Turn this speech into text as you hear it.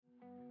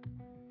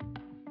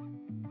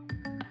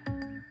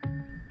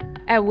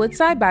At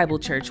Woodside Bible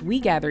Church, we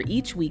gather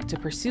each week to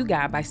pursue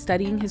God by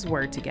studying His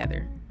Word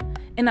together.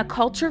 In a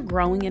culture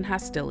growing in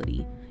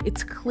hostility,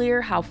 it's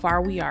clear how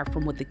far we are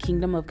from what the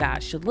kingdom of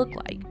God should look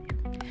like.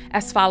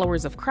 As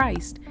followers of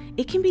Christ,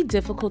 it can be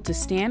difficult to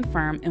stand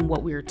firm in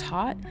what we are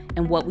taught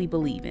and what we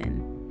believe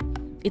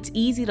in. It's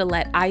easy to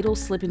let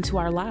idols slip into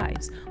our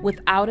lives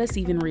without us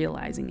even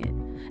realizing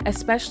it,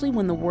 especially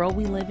when the world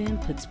we live in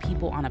puts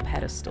people on a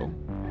pedestal.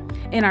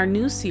 In our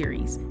new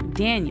series,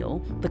 Daniel,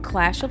 The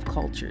Clash of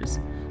Cultures,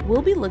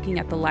 we'll be looking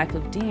at the life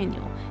of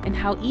Daniel and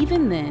how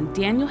even then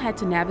Daniel had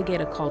to navigate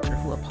a culture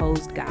who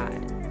opposed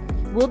God.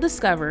 We'll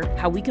discover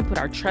how we can put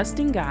our trust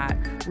in God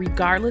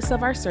regardless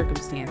of our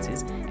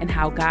circumstances and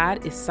how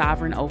God is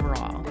sovereign over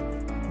all.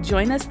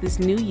 Join us this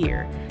new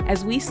year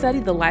as we study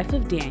the life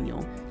of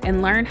Daniel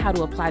and learn how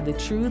to apply the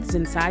truths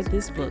inside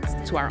this book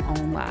to our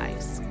own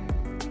lives.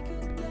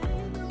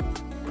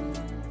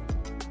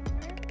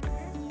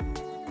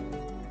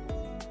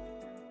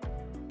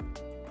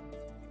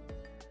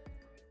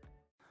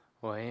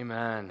 Well,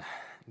 amen.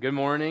 Good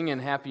morning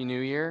and Happy New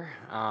Year.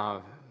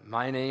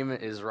 My name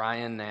is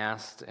Ryan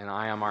Nast, and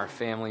I am our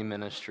Family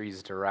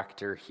Ministries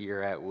Director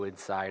here at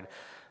Woodside,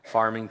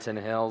 Farmington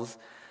Hills.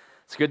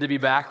 It's good to be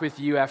back with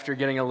you after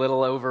getting a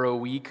little over a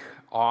week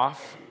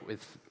off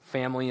with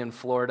family in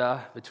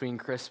Florida between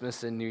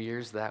Christmas and New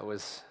Year's. That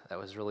was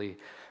really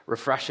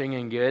refreshing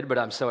and good, but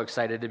I'm so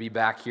excited to be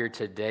back here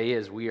today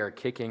as we are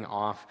kicking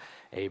off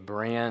a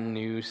brand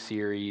new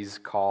series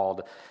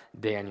called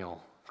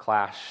Daniel,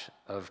 Clash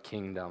of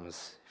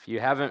Kingdoms. If you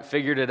haven't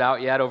figured it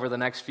out yet, over the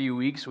next few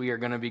weeks, we are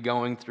going to be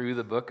going through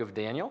the book of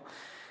Daniel.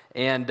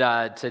 And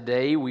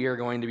today we are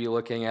going to be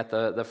looking at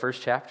the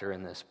first chapter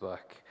in this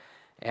book.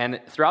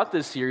 And throughout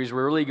this series,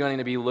 we're really going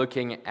to be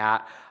looking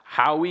at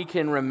how we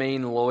can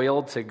remain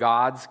loyal to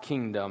God's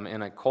kingdom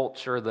in a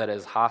culture that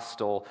is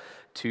hostile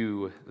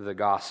to the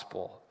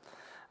gospel.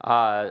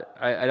 I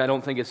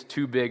don't think it's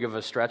too big of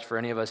a stretch for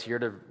any of us here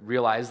to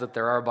realize that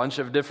there are a bunch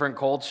of different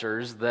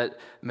cultures that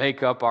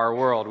make up our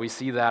world. We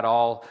see that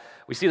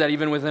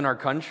even within our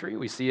country.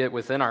 We see it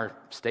within our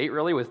state,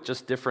 really, with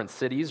just different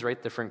cities,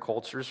 right? Different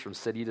cultures from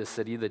city to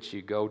city that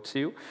you go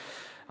to.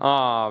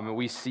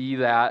 We see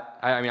that.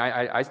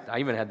 I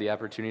even had the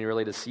opportunity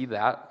really to see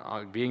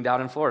that being down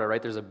in Florida,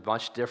 right? There's a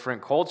much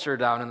different culture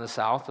down in the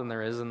south than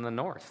there is in the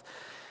north,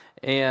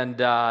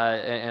 and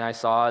I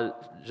saw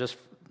just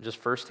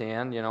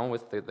firsthand,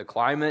 with the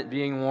climate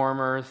being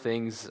warmer,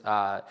 things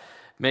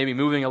maybe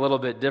moving a little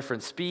bit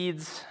different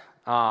speeds,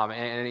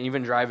 and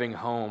even driving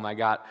home, I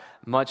got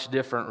much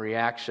different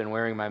reaction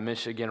wearing my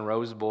Michigan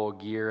Rose Bowl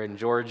gear in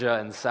Georgia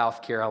and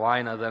South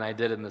Carolina than I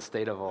did in the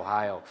state of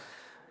Ohio.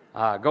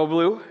 Go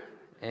Blue,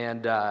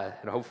 and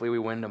hopefully we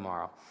win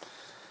tomorrow.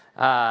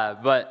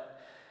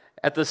 But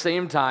at the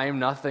same time,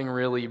 nothing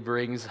really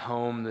brings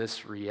home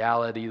this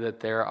reality that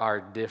there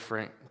are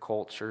different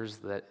cultures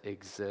that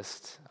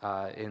exist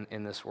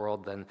in this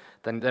world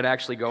than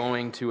actually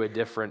going to a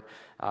different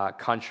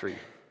country.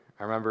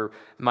 I remember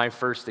my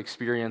first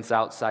experience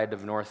outside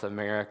of North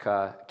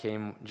America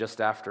came just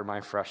after my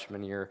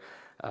freshman year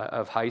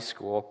of high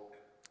school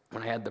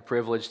when I had the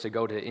privilege to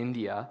go to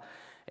India.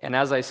 And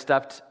as I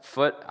stepped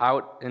foot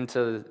out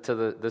into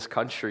this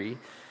country,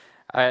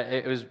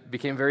 it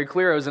became very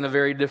clear I was in a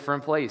very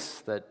different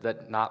place,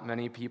 that not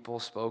many people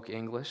spoke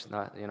English.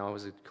 It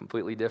was a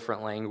completely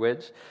different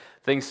language.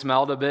 Things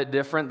smelled a bit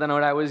different than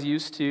what I was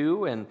used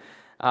to, and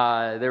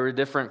there were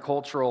different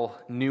cultural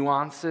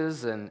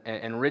nuances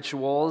and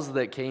rituals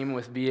that came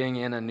with being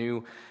in a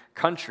new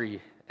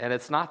country. And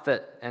it's not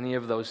that any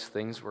of those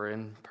things were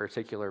in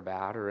particular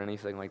bad or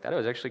anything like that.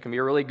 It actually can be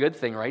a really good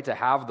thing, right, to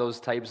have those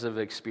types of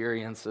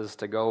experiences,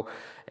 to go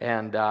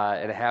and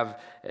have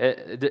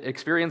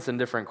experience in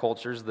different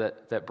cultures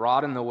that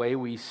broaden the way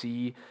we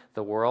see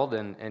the world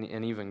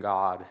and even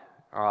God.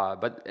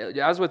 But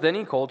as with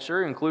any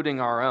culture,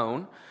 including our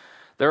own,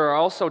 there are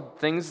also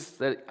things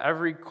that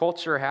every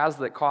culture has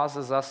that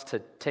causes us to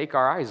take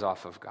our eyes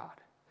off of God,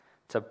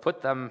 to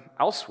put them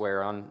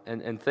elsewhere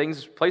in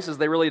places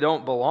they really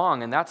don't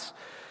belong. And that's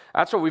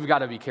what we've got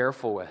to be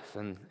careful with.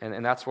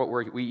 And that's what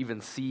we even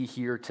see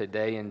here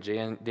today in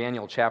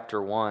Daniel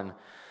chapter 1.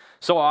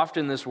 So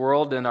often this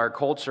world and our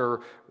culture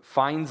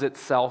finds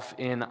itself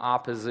in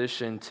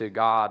opposition to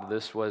God.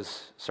 This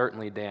was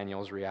certainly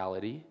Daniel's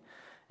reality.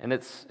 And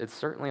it's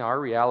certainly our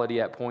reality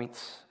at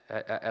points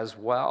as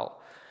well.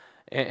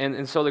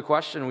 And so the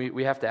question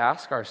we have to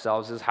ask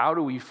ourselves is, how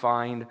do we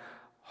find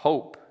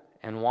hope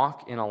and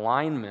walk in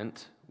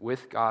alignment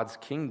with God's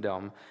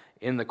kingdom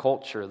in the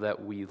culture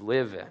that we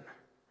live in?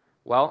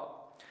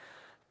 Well,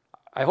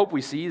 I hope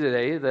we see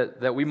today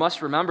that we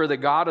must remember that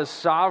God is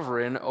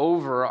sovereign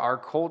over our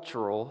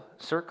cultural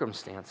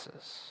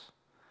circumstances.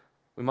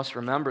 We must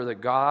remember that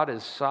God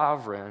is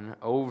sovereign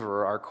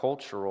over our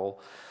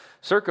cultural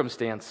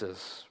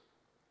circumstances.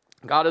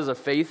 God is a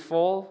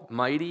faithful,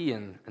 mighty,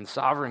 and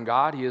sovereign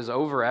God. He is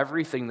over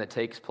everything that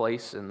takes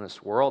place in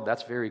this world.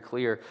 That's very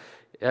clear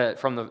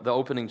from the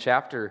opening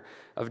chapter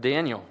of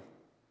Daniel.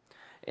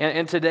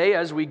 And today,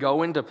 as we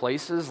go into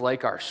places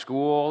like our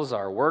schools,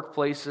 our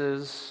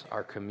workplaces,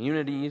 our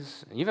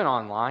communities, and even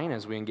online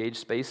as we engage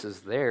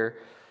spaces there,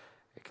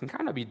 it can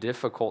kind of be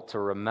difficult to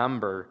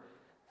remember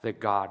that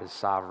God is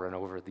sovereign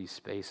over these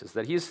spaces,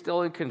 that He's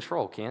still in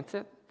control, can't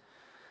it?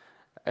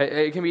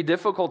 It can be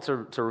difficult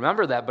to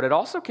remember that, but it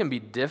also can be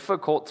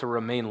difficult to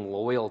remain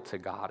loyal to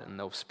God in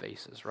those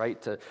spaces,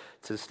 right?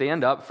 To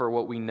stand up for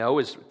what we know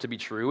is to be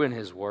true in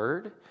His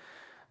Word.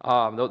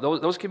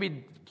 Those can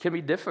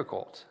be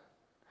difficult.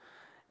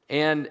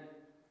 And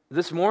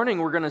this morning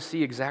we're going to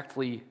see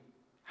exactly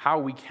how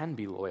we can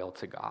be loyal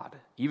to God,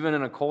 even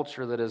in a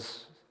culture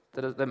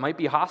that might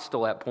be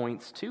hostile at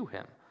points to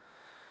Him.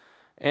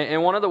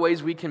 And one of the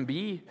ways we can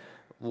be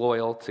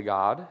loyal to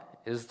God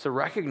is to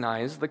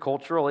recognize the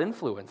cultural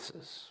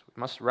influences. We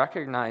must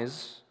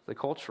recognize the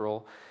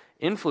cultural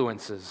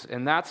influences.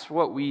 And that's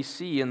what we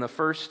see in the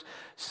first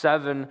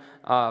 7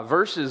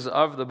 verses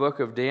of the book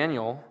of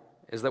Daniel,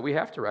 is that we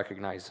have to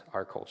recognize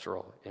our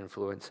cultural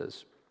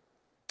influences.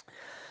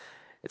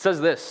 It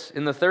says this: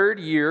 in the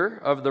 3rd year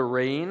of the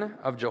reign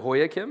of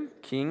Jehoiakim,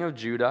 king of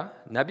Judah,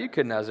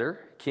 Nebuchadnezzar,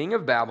 king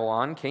of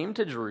Babylon, came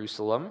to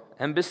Jerusalem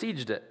and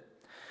besieged it.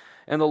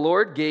 And the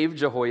Lord gave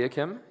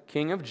Jehoiakim,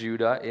 king of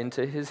Judah,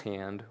 into his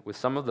hand with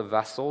some of the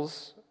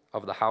vessels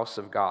of the house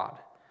of God.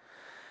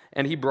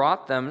 And he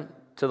brought them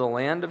to the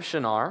land of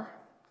Shinar,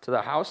 to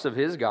the house of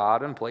his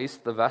God, and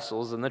placed the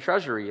vessels in the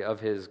treasury of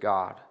his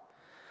God.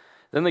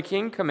 Then the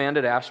king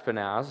commanded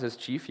Ashpenaz, his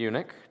chief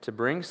eunuch, to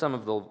bring some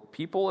of the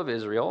people of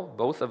Israel,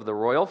 both of the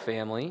royal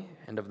family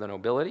and of the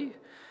nobility,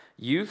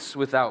 youths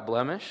without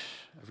blemish,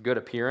 of good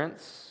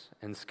appearance,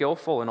 and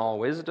skillful in all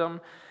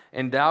wisdom,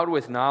 endowed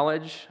with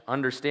knowledge,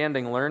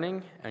 understanding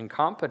learning, and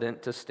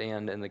competent to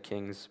stand in the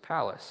king's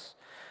palace,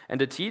 and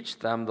to teach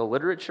them the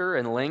literature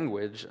and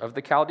language of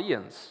the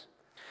Chaldeans.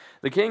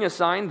 The king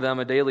assigned them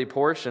a daily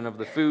portion of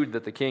the food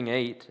that the king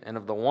ate and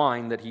of the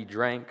wine that he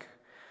drank.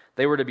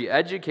 They were to be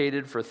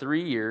educated for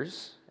 3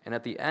 years, and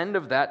at the end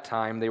of that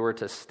time they were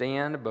to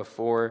stand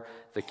before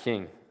the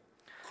king.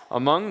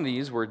 Among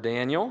these were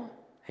Daniel,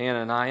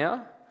 Hananiah,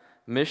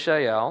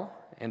 Mishael,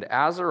 and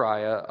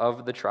Azariah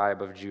of the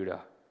tribe of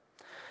Judah.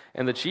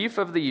 And the chief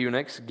of the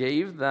eunuchs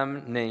gave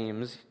them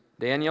names.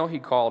 Daniel he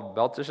called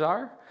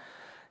Belteshazzar,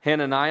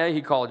 Hananiah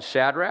he called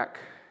Shadrach,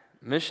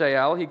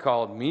 Mishael he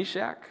called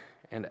Meshach,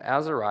 and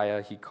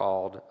Azariah he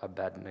called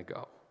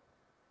Abednego.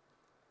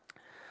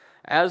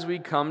 As we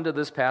come to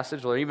this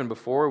passage, or even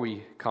before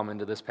we come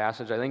into this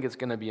passage, I think it's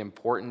going to be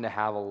important to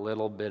have a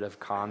little bit of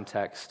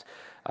context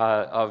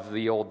of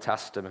the Old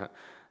Testament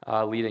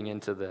leading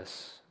into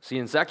this. See,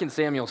 in 2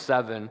 Samuel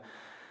 7,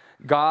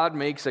 God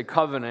makes a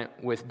covenant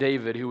with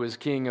David, who was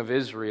king of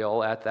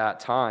Israel at that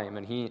time.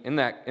 And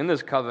in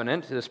this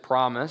covenant, this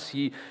promise,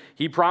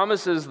 he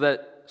promises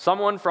that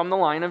someone from the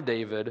line of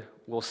David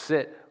will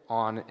sit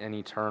on an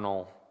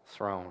eternal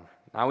throne.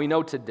 Now we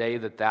know today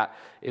that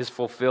is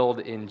fulfilled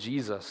in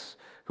Jesus,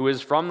 who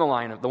is the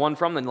one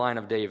from the line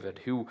of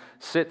David, who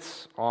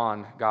sits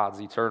on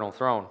God's eternal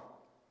throne.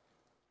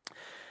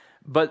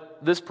 But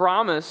this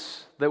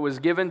promise that was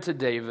given to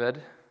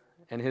David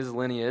and his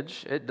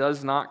lineage, it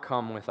does not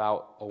come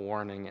without a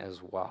warning as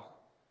well.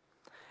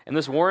 And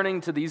this warning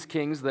to these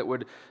kings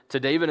to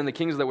David and the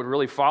kings that would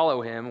really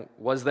follow him,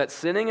 was that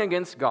sinning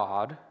against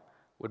God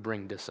would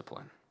bring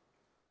discipline.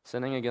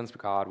 Sinning against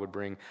God would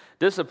bring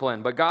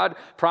discipline. But God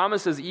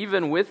promises,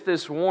 even with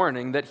this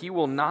warning, that He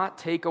will not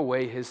take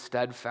away His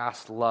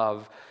steadfast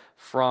love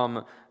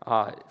from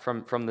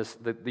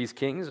these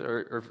kings,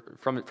 or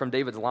from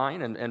David's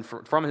line, and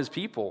from His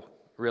people,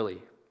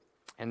 really.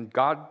 And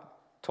God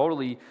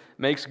totally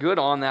makes good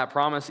on that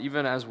promise,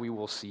 even as we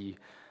will see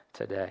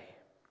today.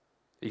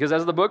 Because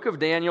as the book of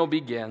Daniel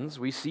begins,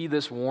 we see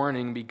this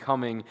warning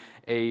becoming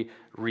a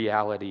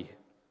reality.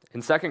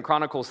 In 2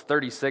 Chronicles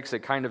 36, it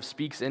kind of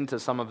speaks into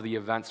some of the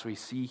events we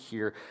see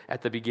here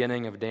at the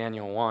beginning of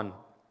Daniel 1.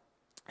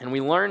 And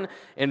we learn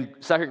in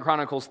 2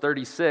 Chronicles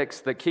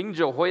 36 that King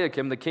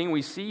Jehoiakim, the king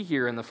we see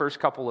here in the first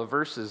couple of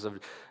verses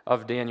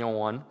of Daniel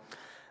 1,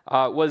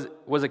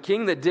 was a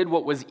king that did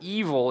what was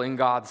evil in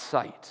God's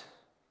sight.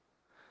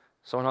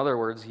 So in other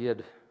words, he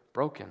had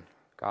broken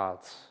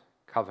God's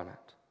covenant,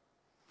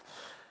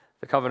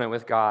 the covenant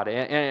with God.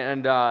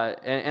 And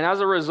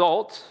as a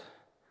result,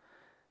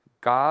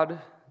 God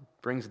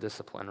brings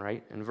discipline,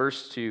 right? In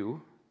verse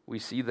 2, we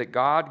see that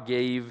God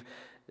gave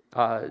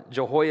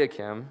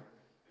Jehoiakim,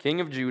 king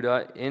of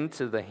Judah,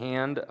 into the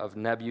hand of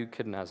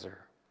Nebuchadnezzar,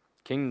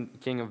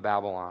 king of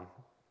Babylon.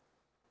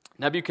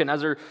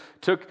 Nebuchadnezzar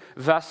took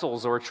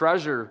vessels or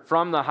treasure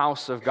from the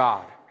house of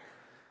God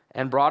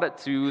and brought it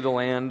to the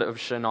land of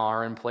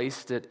Shinar and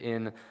placed it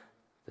in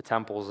the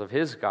temples of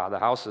his God, the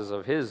houses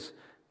of his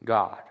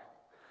God.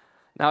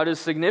 Now, it is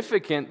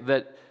significant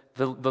that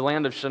the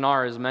land of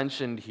Shinar is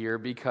mentioned here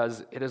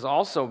because it is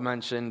also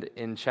mentioned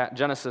in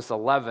Genesis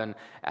 11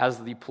 as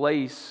the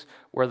place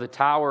where the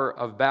Tower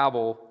of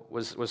Babel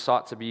was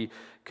sought to be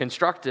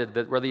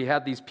constructed, where they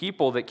had these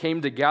people that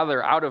came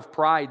together out of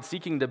pride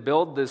seeking to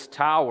build this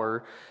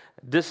tower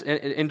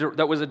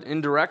that was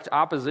in direct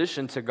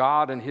opposition to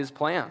God and his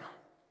plan.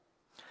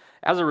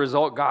 As a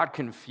result, God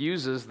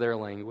confuses their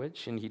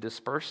language and he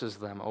disperses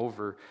them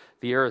over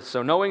the earth.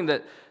 So knowing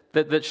that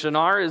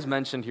Shinar is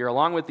mentioned here,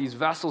 along with these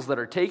vessels that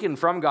are taken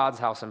from God's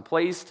house and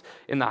placed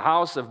in the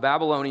house of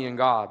Babylonian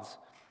gods,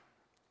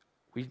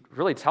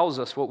 really tells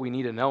us what we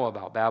need to know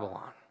about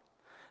Babylon.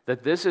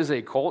 That this is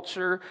a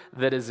culture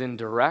that is in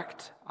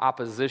direct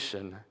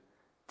opposition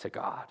to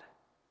God.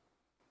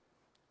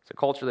 It's a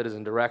culture that is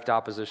in direct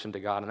opposition to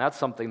God, and that's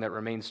something that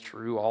remains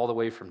true all the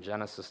way from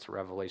Genesis to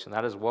Revelation.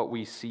 That is what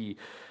we see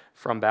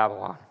from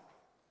Babylon.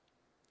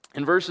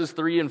 In verses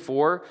 3 and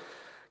 4,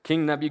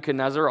 King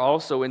Nebuchadnezzar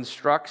also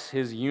instructs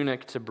his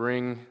eunuch to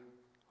bring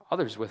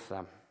others with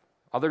them,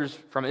 others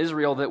from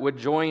Israel that would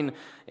join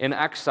in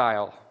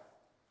exile.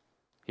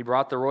 He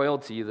brought the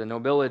royalty, the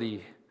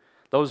nobility,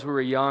 those who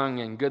were young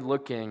and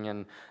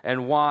good-looking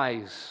and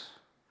wise.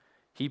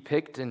 He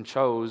picked and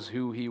chose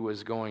who he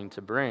was going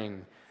to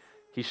bring.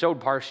 He showed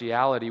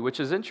partiality, which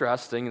is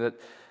interesting. That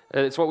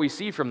it's what we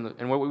see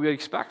and what we would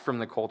expect from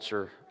the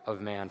culture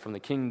of man, from the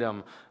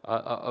kingdom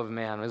of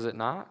man, is it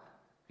not?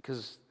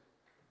 Because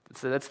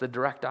that's the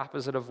direct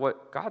opposite of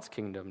what God's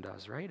kingdom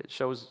does, right? It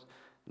shows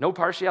no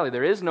partiality.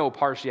 There is no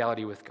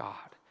partiality with God.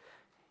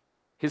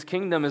 His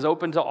kingdom is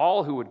open to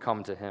all who would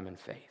come to him in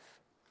faith.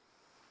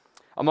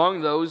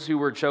 Among those who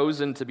were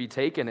chosen to be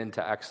taken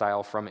into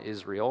exile from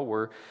Israel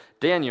were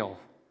Daniel,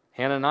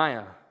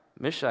 Hananiah,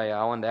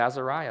 Mishael, and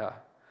Azariah.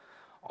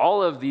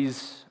 All of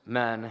these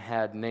men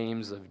had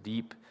names of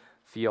deep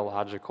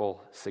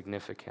theological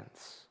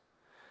significance.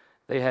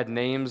 They had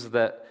names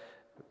that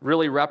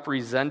really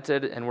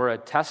represented and were a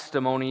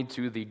testimony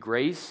to the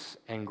grace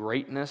and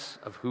greatness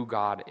of who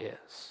God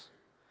is.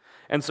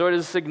 And so it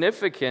is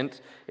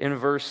significant in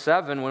verse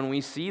 7 when we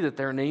see that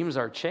their names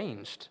are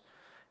changed.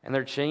 And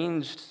they're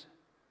changed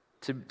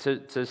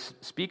to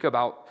speak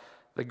about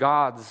the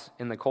gods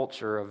in the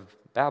culture of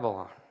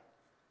Babylon.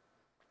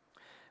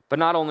 But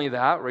not only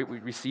that, right,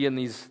 we see in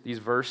these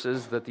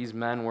verses that these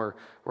men were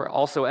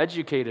also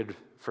educated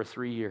for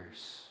 3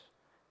 years.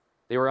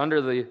 They were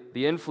under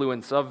the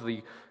influence of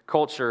the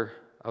culture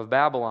of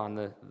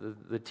Babylon,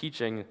 the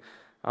teaching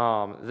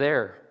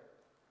there.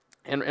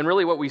 And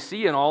really what we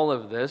see in all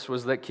of this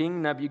was that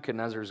King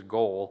Nebuchadnezzar's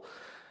goal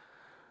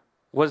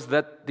was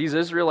that these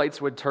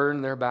Israelites would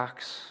turn their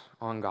backs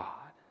on God,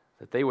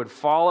 that they would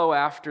follow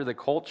after the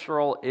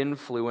cultural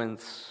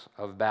influence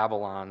of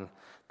Babylon,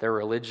 their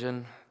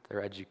religion,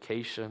 their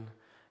education,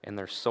 and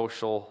their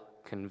social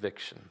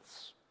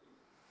convictions.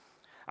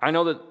 I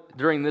know that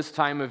during this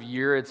time of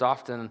year, it's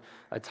often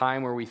a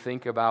time where we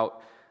think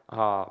about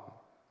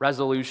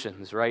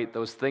resolutions, right?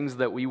 Those things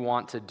that we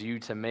want to do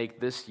to make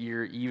this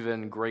year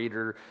even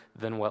greater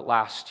than what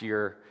last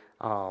year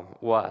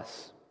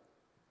was.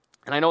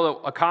 And I know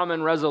that a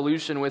common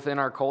resolution within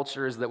our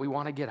culture is that we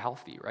want to get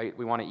healthy, right?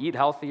 We want to eat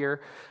healthier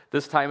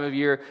this time of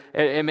year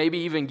and maybe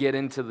even get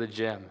into the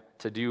gym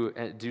to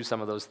do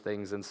some of those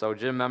things. And so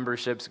gym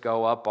memberships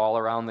go up all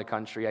around the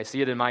country. I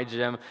see it in my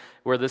gym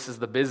where this is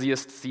the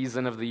busiest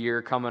season of the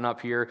year coming up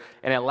here,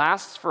 and it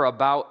lasts for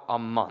about a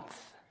month,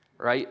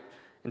 right?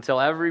 Until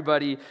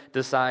everybody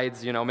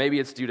decides, maybe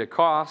it's due to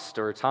cost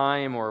or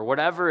time or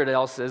whatever it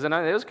else is. And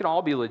those can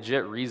all be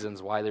legit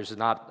reasons why there's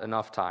not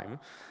enough time.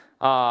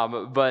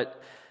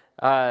 But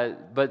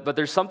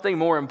there's something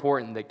more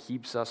important that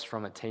keeps us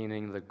from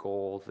attaining the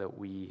goal that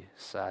we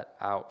set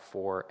out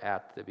for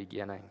at the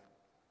beginning.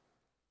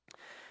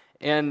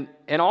 And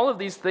all of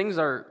these things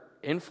are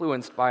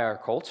influenced by our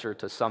culture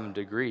to some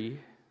degree.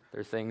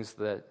 They're things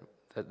that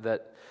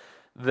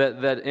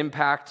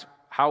impact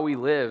how we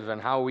live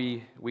and how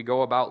we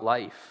go about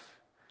life.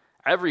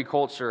 Every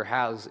culture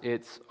has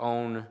its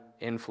own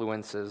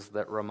influences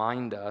that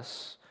remind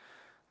us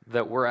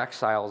that we're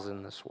exiles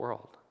in this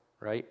world,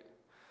 right?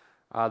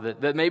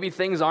 That maybe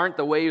things aren't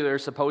the way they're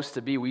supposed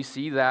to be. We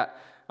see that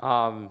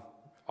all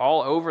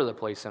over the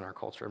place in our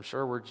culture. I'm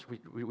sure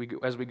we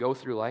as we go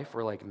through life,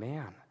 we're like,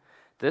 man,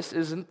 this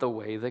isn't the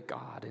way that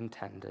God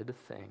intended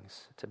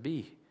things to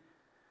be.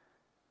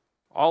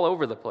 All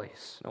over the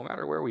place, no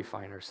matter where we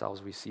find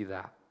ourselves, we see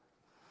that.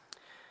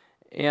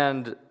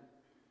 And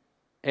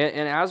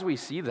as we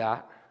see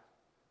that,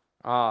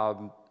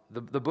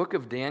 the book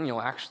of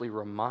Daniel actually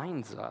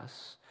reminds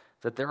us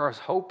that there is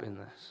hope in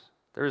this.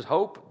 There is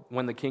hope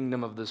when the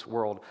kingdom of this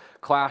world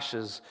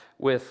clashes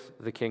with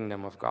the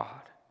kingdom of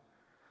God.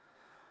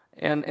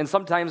 And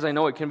sometimes I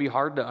know it can be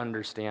hard to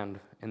understand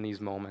in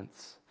these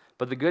moments.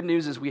 But the good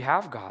news is we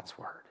have God's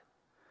word.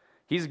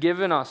 He's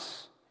given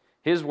us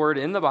His word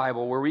in the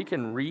Bible where we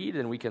can read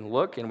and we can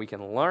look and we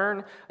can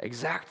learn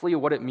exactly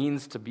what it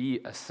means to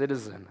be a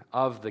citizen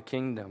of the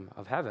kingdom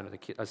of heaven,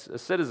 a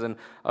citizen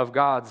of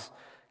God's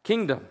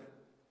kingdom.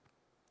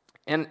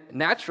 And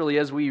naturally,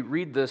 as we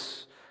read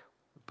this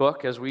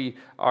book, as we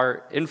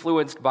are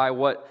influenced by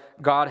what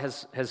God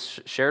has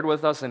shared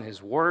with us in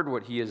His word,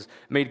 what He has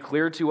made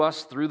clear to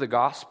us through the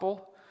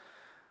gospel,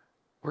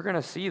 we're going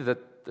to see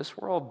that this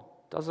world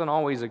doesn't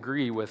always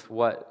agree with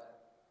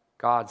what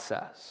God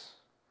says.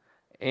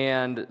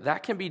 And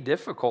that can be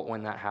difficult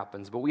when that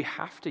happens, but we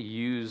have to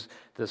use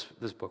this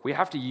book. We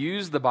have to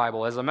use the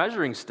Bible as a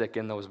measuring stick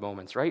in those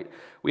moments, right?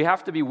 We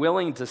have to be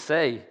willing to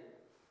say,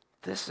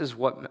 this is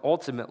what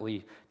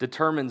ultimately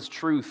determines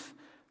truth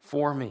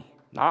for me.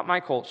 Not my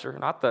culture,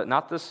 not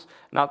this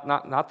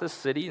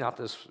city, not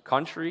this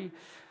country.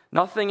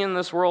 Nothing in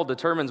this world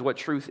determines what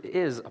truth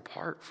is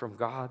apart from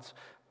God's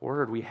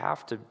word. We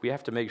have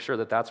to make sure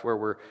that that's where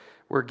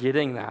we're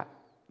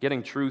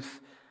getting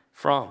truth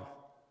from.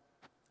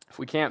 If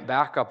we can't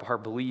back up our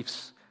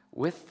beliefs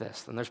with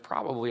this, then there's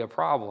probably a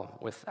problem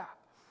with that.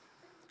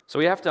 So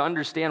we have to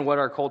understand what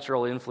our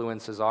cultural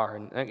influences are.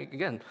 And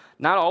again,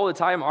 not all the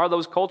time are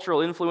those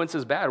cultural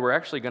influences bad. We're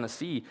actually going to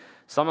see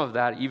some of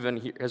that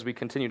even as we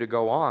continue to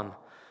go on.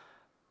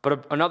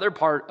 But another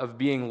part of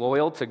being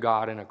loyal to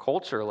God in a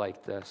culture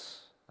like this,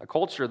 a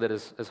culture that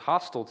is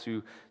hostile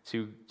to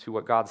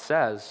what God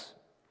says,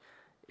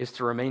 is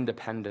to remain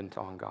dependent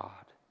on God.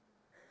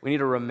 We need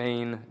to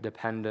remain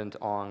dependent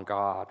on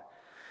God.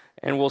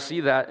 And we'll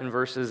see that in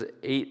verses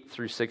 8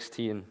 through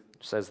 16. It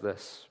says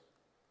this: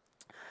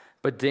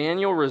 But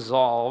Daniel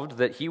resolved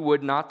that he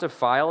would not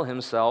defile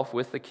himself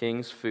with the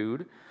king's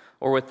food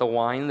or with the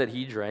wine that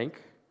he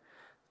drank.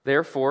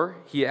 Therefore,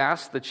 he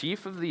asked the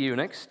chief of the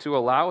eunuchs to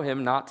allow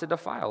him not to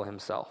defile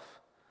himself.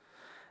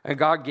 And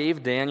God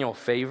gave Daniel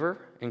favor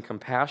and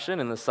compassion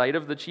in the sight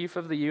of the chief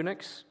of the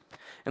eunuchs.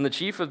 And the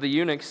chief of the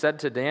eunuchs said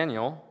to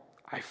Daniel,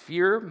 I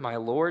fear my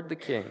lord the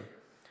king,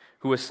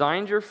 who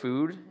assigned your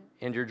food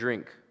and your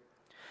drink.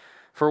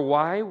 For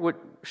why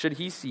should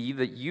he see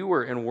that you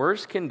are in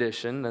worse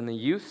condition than the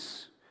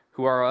youths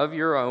who are of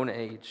your own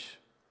age?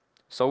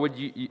 So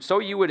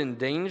you would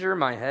endanger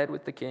my head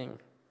with the king.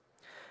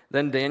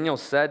 Then Daniel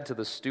said to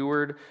the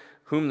steward,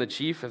 whom the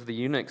chief of the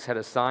eunuchs had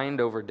assigned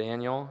over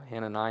Daniel,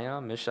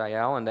 Hananiah,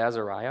 Mishael, and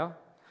Azariah,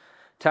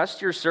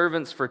 test your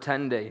servants for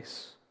 10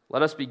 days.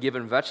 Let us be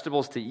given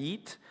vegetables to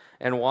eat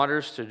and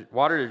water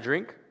to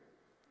drink.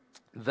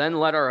 Then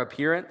let our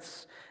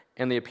appearance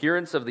and the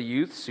appearance of the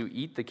youths who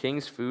eat the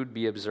king's food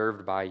be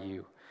observed by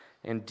you,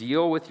 and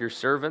deal with your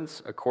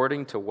servants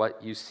according to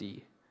what you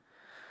see.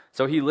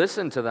 So he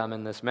listened to them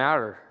in this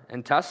matter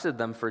and tested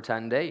them for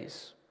 10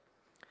 days.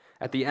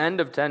 At the end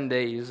of 10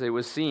 days, it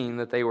was seen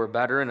that they were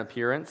better in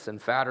appearance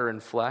and fatter in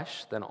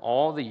flesh than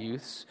all the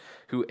youths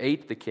who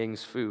ate the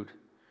king's food.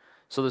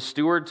 So the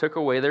steward took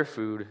away their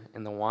food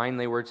and the wine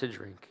they were to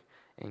drink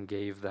and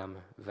gave them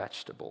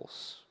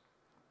vegetables.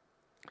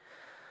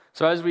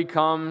 So as we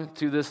come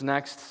to this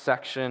next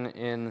section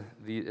in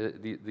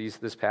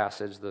this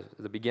passage,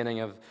 the beginning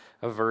of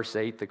verse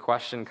 8, the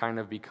question kind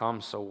of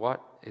becomes, so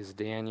what is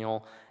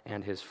Daniel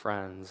and his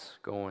friends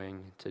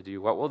going to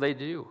do? What will they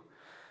do?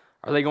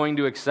 Are they going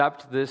to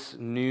accept this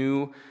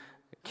new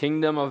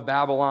kingdom of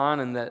Babylon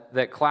and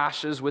that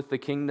clashes with the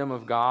kingdom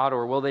of God,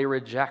 or will they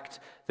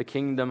reject the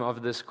kingdom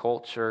of this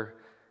culture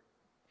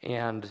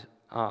and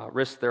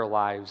risk their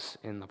lives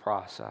in the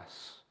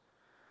process?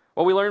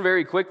 Well, we learn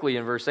very quickly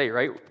in verse 8,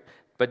 right?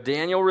 But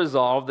Daniel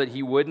resolved that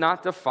he would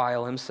not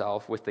defile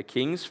himself with the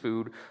king's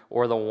food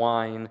or the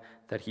wine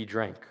that he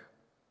drank.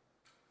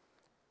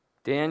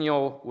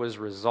 Daniel was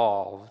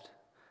resolved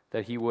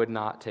that he would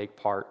not take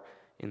part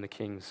in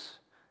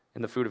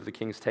the food of the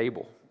king's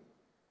table.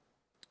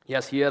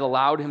 Yes, he had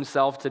allowed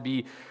himself to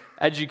be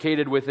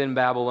educated within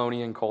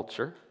Babylonian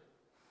culture.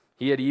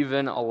 He had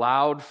even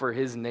allowed for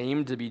his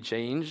name to be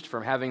changed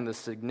from having the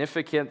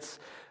significance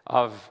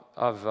of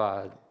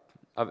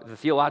the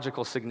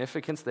theological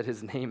significance that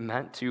his name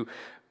meant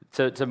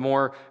to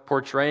more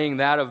portraying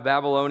that of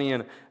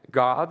Babylonian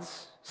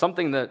gods.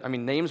 Something that,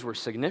 names were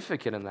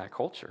significant in that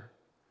culture.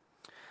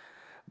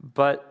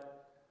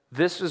 But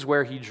this is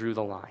where he drew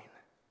the line.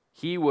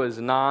 He was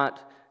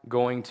not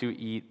going to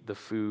eat the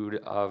food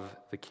of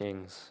the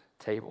king's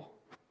table.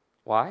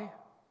 Why?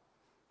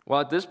 Well,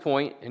 at this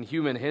point in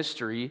human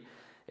history,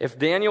 if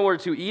Daniel were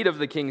to eat of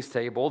the king's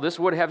table, this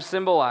would have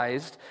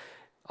symbolized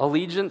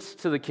allegiance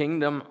to the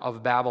kingdom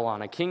of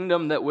Babylon, a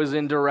kingdom that was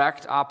in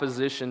direct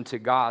opposition to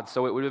God.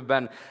 So it would have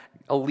been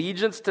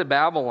allegiance to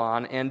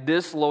Babylon and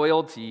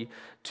disloyalty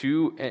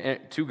to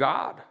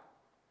God.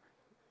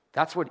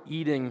 That's what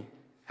eating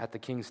at the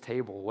king's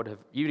table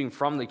eating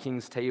from the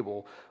king's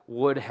table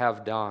would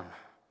have done,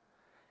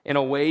 in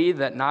a way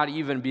that not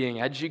even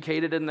being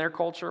educated in their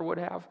culture would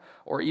have,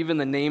 or even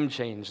the name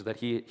change that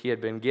he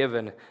had been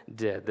given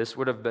did. This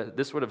would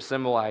have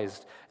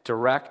symbolized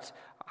direct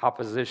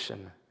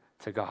opposition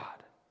to God.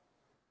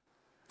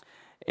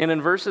 And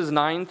in verses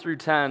 9 through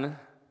 10,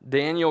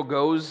 Daniel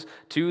goes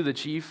to the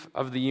chief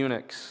of the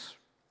eunuchs,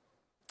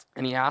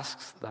 and he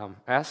asks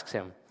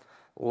him,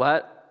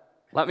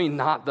 let me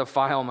not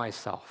defile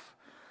myself.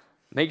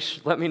 Make sure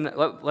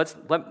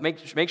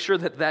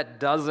that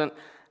doesn't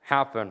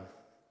happen.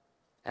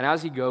 And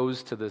as he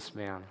goes to this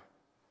man,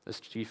 this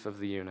chief of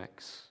the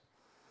eunuchs,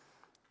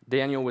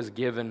 Daniel was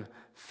given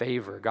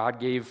favor. God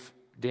gave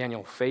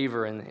Daniel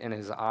favor in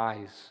his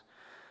eyes.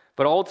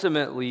 But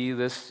ultimately,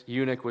 this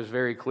eunuch was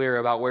very clear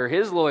about where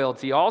his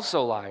loyalty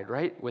also lied,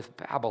 right? With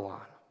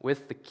Babylon,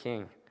 with the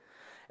king.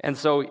 And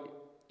so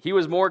He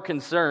was more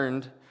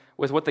concerned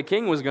with what the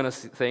king was going to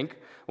think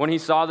when he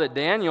saw that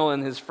Daniel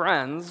and his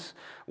friends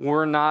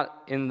were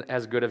not in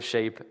as good of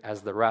shape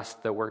as the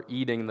rest that were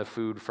eating the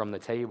food from the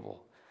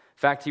table.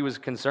 In fact, he was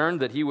concerned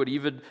that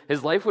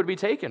his life would be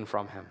taken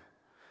from him.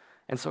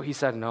 And so he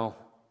said no.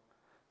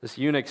 This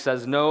eunuch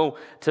says no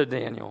to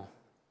Daniel.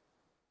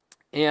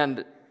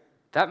 And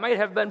that might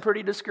have been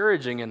pretty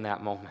discouraging in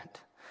that moment.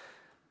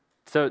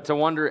 To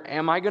wonder,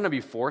 am I going to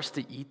be forced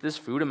to eat this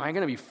food? Am I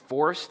going to be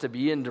forced to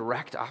be in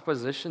direct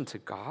opposition to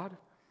God?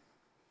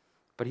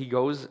 But he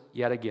goes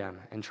yet again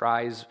and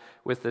tries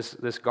with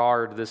this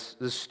guard, this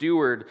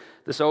steward,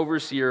 this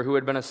overseer who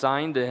had been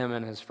assigned to him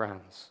and his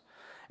friends.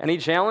 And he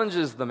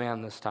challenges the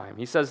man this time.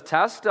 He says,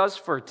 test us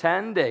for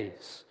 10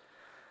 days.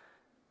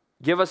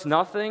 Give us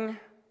nothing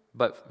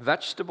but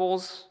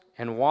vegetables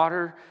and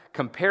water.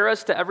 Compare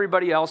us to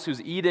everybody else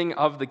who's eating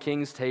of the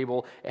king's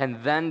table,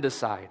 and then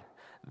decide.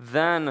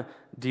 Then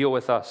deal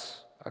with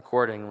us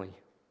accordingly.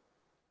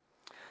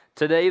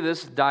 Today,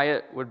 this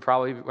diet would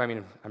probably,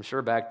 I'm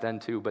sure back then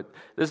too, but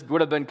this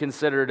would have been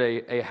considered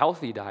a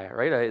healthy diet,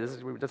 right?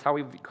 That's how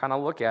we kind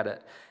of look at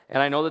it.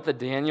 And I know that the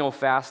Daniel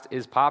fast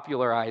is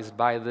popularized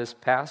by this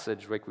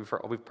passage. Like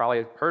we've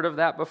probably heard of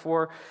that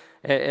before,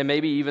 and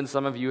maybe even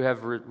some of you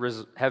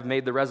have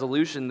made the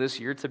resolution this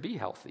year to be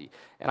healthy.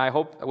 And I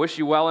wish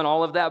you well in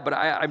all of that, but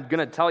I'm going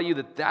to tell you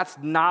that that's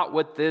not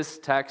what this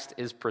text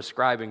is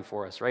prescribing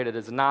for us, right? It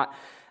is not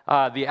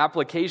the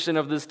application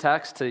of this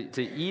text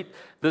to eat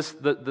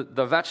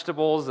the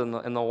vegetables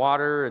and the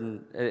water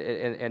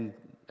and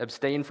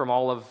abstain from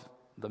all of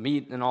the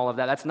meat and all of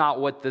that. That's not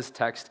what this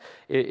text,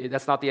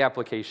 that's not the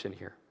application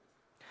here.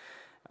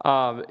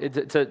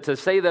 To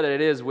say that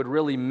it is would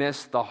really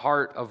miss the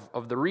heart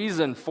of the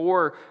reason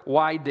for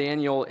why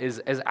Daniel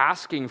is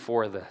asking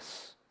for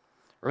this.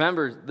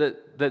 Remember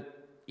that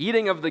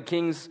eating of the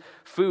king's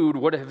food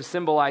would have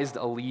symbolized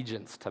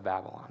allegiance to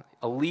Babylon,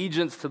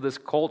 allegiance to this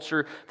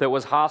culture that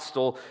was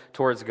hostile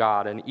towards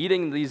God. And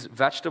eating these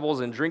vegetables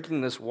and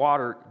drinking this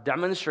water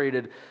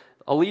demonstrated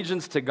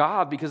allegiance to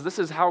God, because this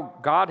is how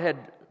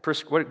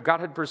what God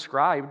had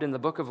prescribed in the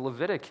book of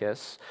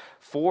Leviticus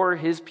for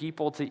his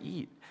people to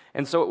eat.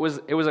 And so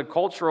it was a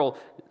cultural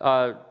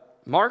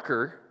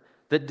marker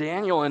that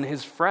Daniel and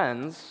his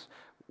friends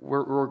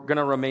were going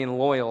to remain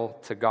loyal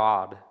to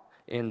God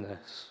in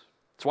this.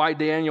 It's why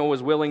Daniel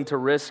was willing to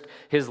risk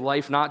his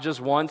life not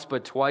just once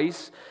but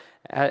twice,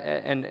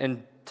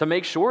 and to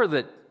make sure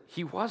that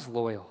he was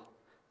loyal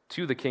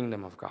to the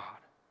kingdom of God.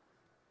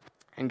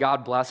 And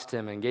God blessed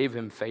him and gave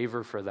him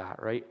favor for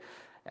that, right?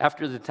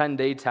 After the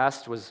 10-day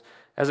test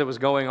as it was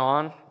going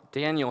on,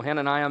 Daniel,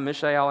 Hananiah,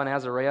 Mishael, and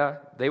Azariah,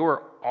 they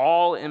were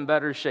all in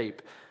better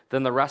shape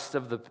than the rest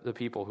of the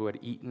people who had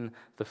eaten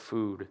the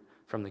food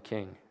from the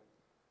king.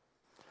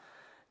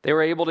 They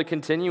were able to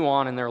continue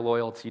on in their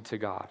loyalty to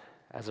God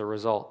as a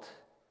result.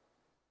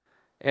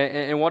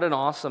 And what an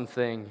awesome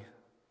thing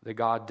that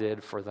God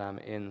did for them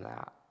in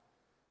that.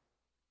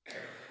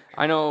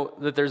 I know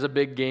that there's a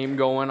big game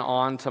going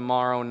on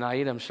tomorrow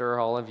night. I'm sure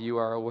all of you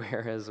are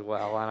aware as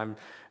well, and I'm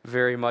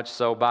very much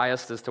so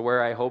biased as to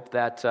where I hope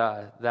that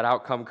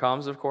outcome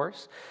comes, of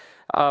course.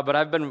 But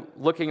I've been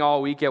looking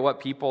all week at what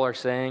people are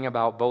saying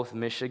about both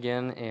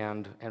Michigan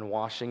and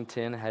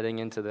Washington heading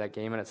into that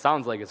game, and it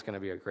sounds like it's going to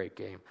be a great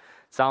game.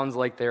 It sounds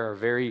like there are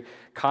very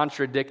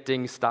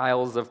contradicting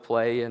styles of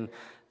play, and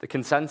the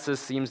consensus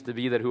seems to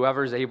be that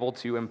whoever's able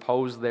to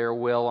impose their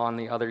will on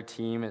the other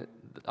team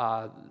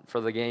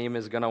for the game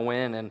is going to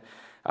win. And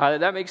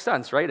that makes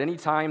sense, right?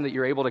 Anytime that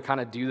you're able to kind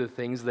of do the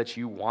things that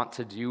you want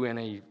to do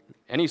in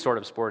any sort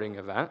of sporting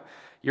event,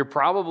 you're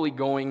probably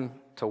going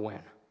to win.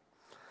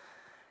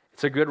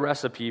 It's a good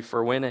recipe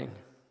for winning.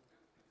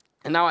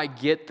 And now I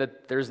get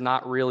that there's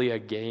not really a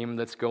game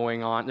that's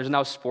going on. There's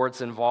no sports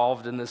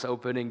involved in this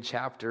opening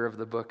chapter of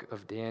the book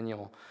of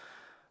Daniel.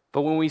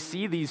 But when we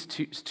see these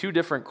two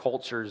different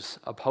cultures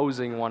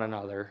opposing one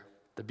another,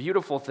 the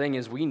beautiful thing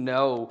is we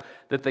know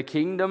that the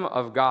kingdom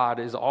of God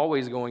is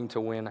always going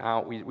to win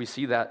out. We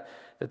see that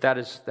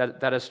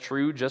is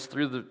true just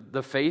through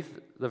the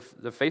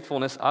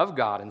faithfulness of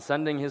God in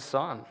sending his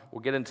son.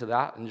 We'll get into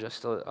that in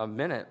just a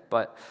minute.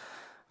 But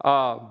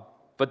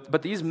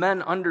these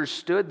men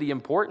understood the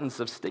importance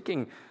of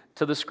sticking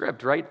to the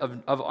script, right?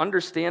 Of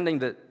understanding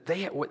that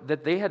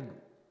they had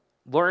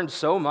learned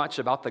so much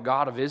about the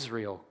God of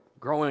Israel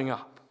growing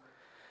up.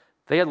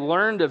 They had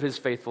learned of his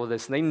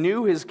faithfulness, and they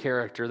knew his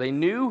character. They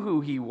knew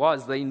who he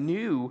was. They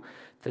knew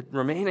that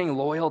remaining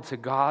loyal to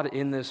God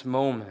in this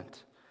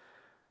moment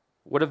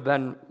would have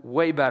been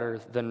way better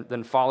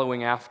than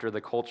following after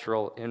the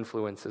cultural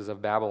influences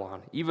of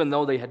Babylon, even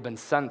though they had been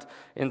sent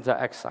into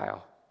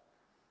exile.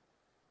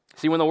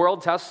 See, when the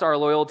world tests our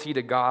loyalty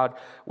to God,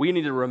 we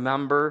need to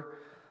remember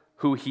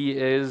who he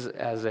is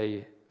as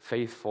a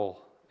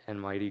faithful and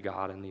mighty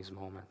God in these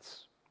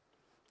moments.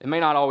 It may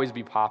not always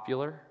be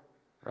popular,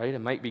 right?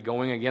 It might be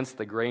going against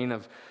the grain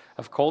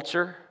of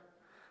culture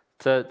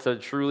to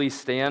truly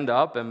stand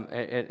up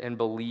and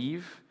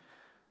believe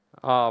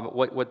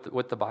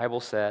what the Bible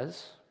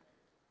says.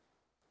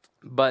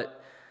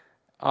 But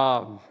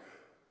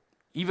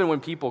Even when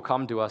people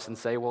come to us and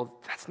say, well,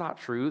 that's not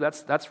true,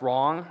 that's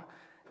wrong,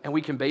 and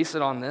we can base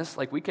it on this,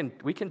 like we can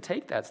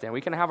take that stand.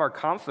 We can have our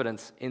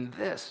confidence in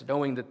this,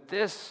 knowing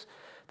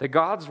that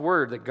God's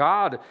word, that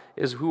God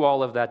is who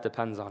all of that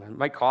depends on. It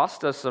might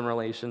cost us some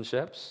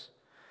relationships.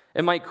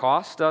 It might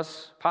cost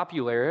us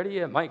popularity.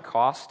 It might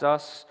cost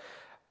us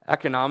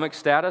economic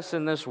status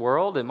in this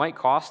world. It might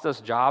cost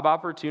us job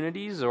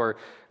opportunities or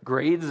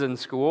grades in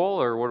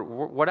school or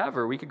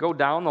whatever. We could go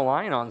down the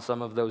line on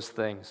some of those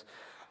things.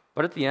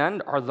 But at the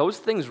end, are those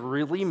things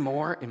really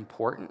more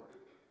important?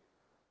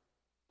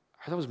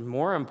 Are those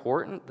more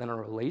important than a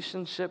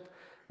relationship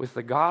with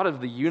the God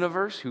of the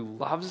universe who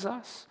loves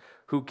us,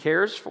 who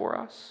cares for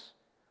us?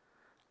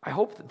 I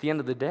hope at the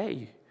end of the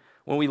day,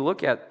 when we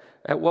look at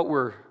what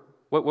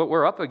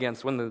we're up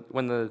against, when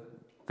the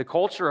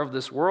culture of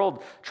this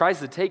world tries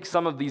to take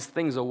some of these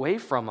things away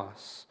from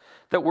us,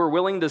 that we're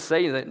willing to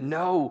say that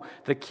no,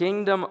 the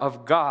kingdom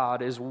of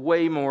God is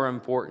way more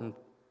important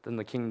than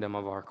the kingdom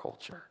of our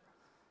culture.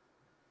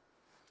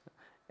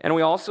 And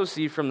we also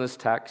see from this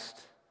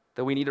text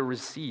that we need to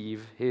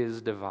receive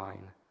his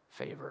divine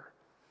favor.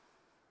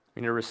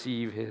 We need to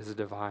receive his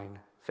divine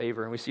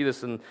favor. And we see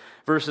this in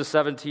verses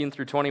 17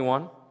 through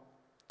 21,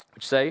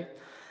 which say,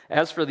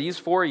 "As for these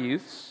 4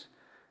 youths,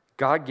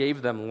 God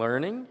gave them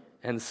learning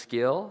and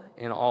skill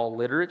in all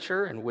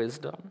literature and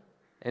wisdom,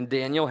 and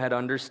Daniel had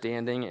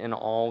understanding in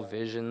all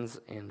visions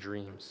and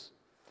dreams.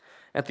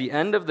 At the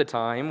end of the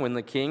time, when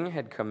the king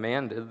had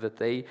commanded that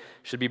they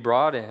should be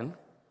brought in,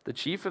 the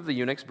chief of the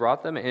eunuchs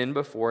brought them in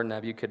before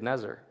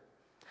Nebuchadnezzar.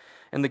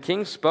 And the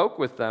king spoke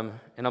with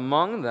them, and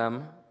among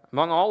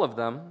all of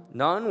them,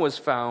 none was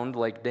found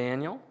like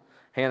Daniel,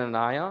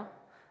 Hananiah,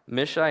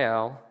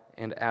 Mishael,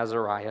 and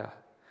Azariah.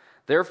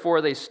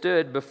 Therefore they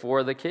stood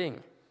before the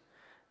king.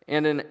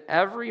 And in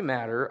every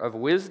matter of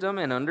wisdom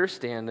and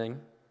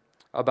understanding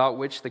about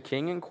which the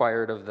king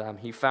inquired of them,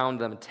 he found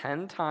them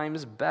 10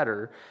 times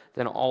better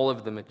than all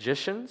of the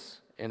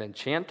magicians and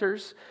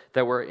enchanters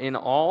that were in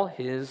all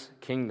his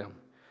kingdom.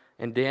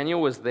 And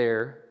Daniel was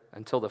there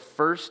until the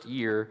first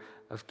year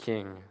of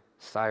King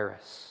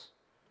Cyrus."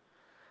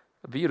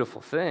 A beautiful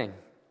thing.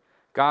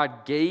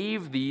 God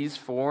gave these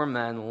 4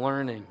 men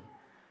learning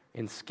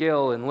in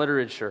skill in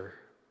literature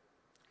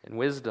and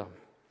wisdom.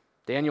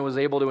 Daniel was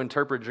able to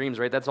interpret dreams,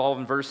 right? That's all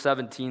in verse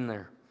 17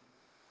 there.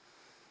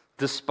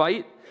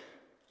 Despite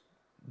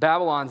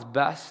Babylon's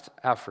best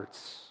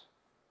efforts,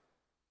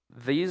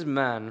 these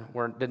men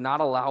did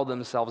not allow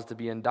themselves to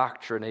be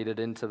indoctrinated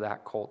into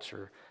that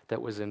culture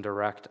that was in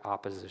direct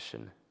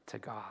opposition to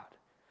God.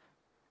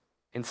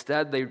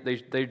 Instead,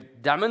 they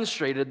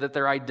demonstrated that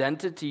their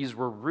identities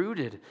were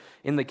rooted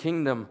in the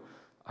kingdom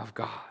of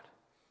God.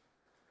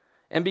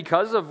 And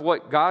because of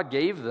what God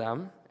gave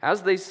them,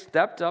 as they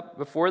stepped up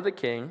before the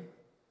king,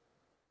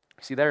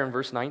 see there in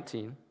verse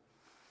 19,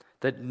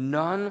 that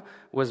none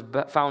was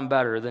found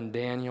better than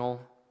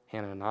Daniel,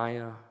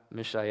 Hananiah,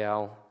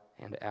 Mishael,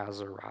 and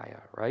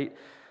Azariah, right?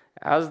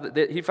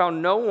 He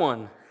found no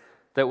one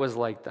that was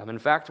like them. In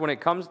fact, when it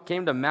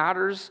came to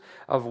matters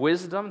of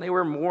wisdom, they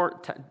were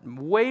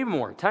way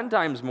more, 10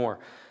 times more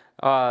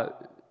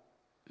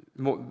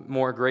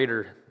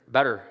greater,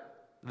 better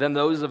than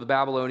those of the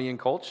Babylonian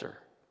culture.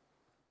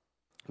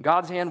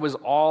 God's hand was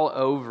all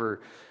over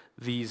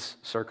these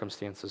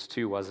circumstances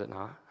too, was it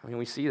not? I mean,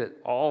 we see that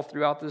all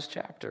throughout this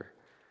chapter.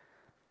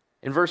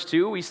 In verse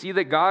 2, we see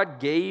that God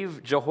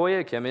gave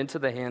Jehoiakim into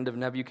the hand of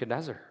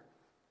Nebuchadnezzar.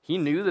 He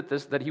knew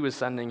that he was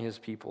sending his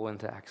people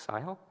into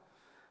exile,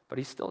 but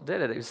he still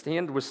did it. His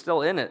hand was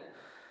still in it.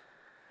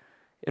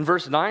 In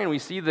verse 9, we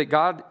see that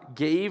God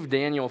gave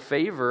Daniel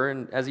favor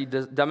and as he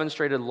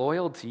demonstrated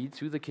loyalty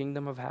to the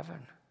kingdom of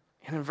heaven.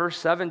 And in verse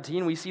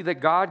 17, we see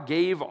that God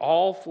gave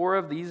all 4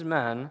 of these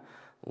men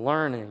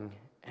learning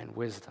and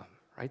wisdom,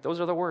 right? Those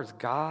are the words,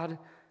 God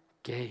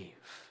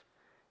gave.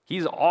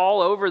 He's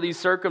all over these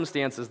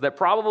circumstances that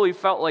probably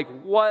felt like,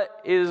 what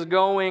is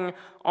going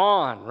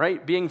on,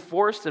 right? Being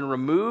forced and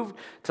removed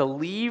to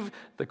leave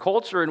the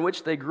culture in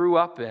which they grew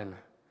up in.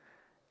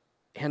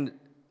 And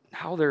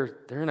now they're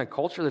in a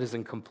culture that is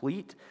in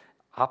complete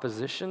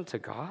opposition to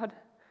God.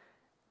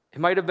 It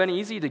might have been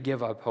easy to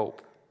give up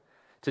hope,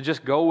 to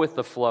just go with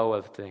the flow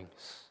of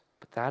things.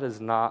 But that is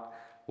not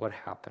what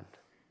happened.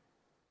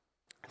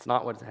 It's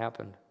not what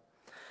happened.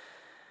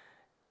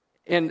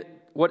 And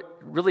what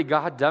really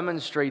God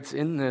demonstrates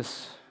in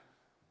this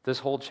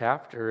whole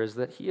chapter is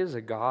that he is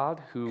a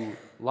God who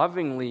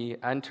lovingly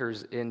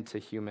enters into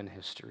human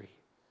history,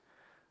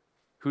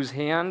 whose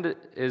hand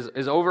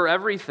is over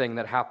everything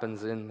that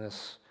happens in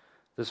this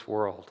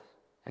world.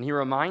 And he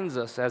reminds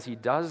us as he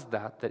does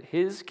that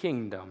his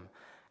kingdom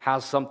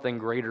has something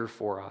greater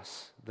for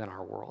us than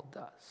our world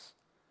does.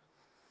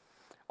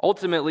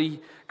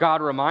 Ultimately,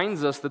 God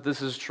reminds us that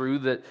this is true,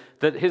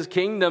 that his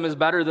kingdom is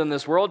better than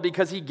this world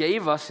because he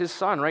gave us his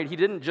son, right? He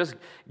didn't just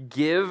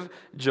give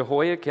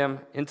Jehoiakim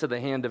into the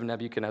hand of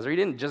Nebuchadnezzar. He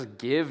didn't just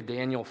give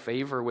Daniel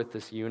favor with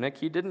this eunuch.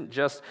 He didn't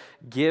just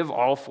give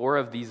all 4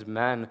 of these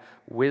men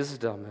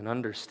wisdom and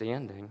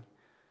understanding.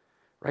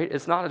 right?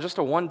 It's not just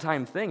a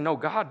one-time thing. No,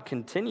 God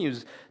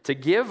continues to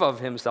give of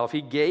himself.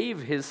 He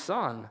gave his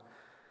son,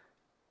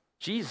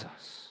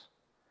 Jesus.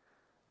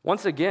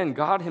 Once again,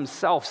 God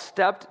himself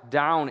stepped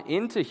down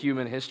into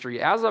human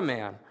history as a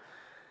man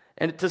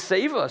and to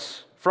save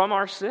us from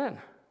our sin.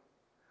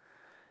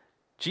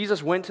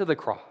 Jesus went to the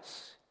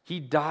cross. He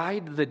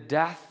died the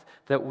death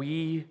that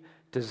we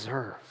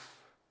deserve,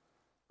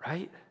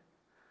 right?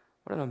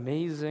 What an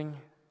amazing,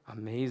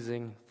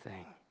 amazing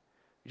thing.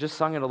 We just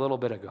sung it a little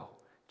bit ago.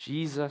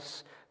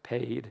 Jesus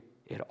paid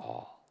it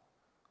all.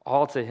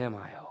 All to him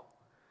I owe.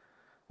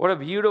 What a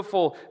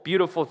beautiful,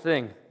 beautiful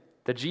thing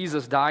that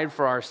Jesus died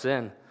for our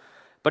sin.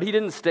 But he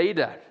didn't stay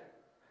dead.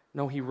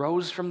 No, he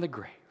rose from the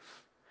grave.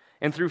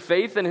 And through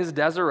faith in his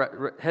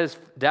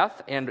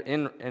death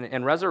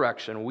and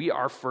resurrection, we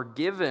are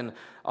forgiven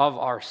of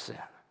our sin.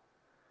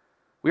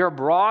 We are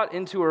brought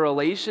into a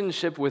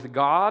relationship with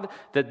God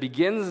that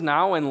begins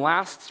now and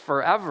lasts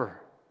forever.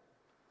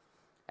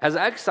 As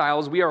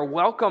exiles, we are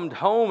welcomed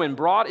home and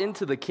brought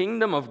into the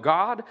kingdom of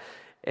God,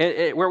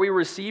 where we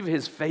receive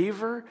his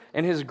favor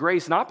and his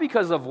grace, not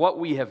because of what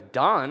we have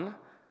done.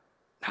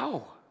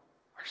 No,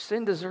 our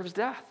sin deserves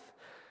death.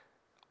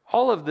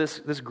 All of this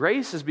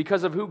grace is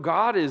because of who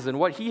God is and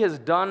what he has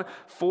done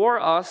for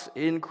us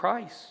in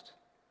Christ.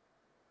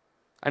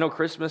 I know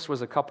Christmas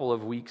was a couple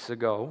of weeks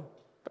ago,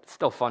 but it's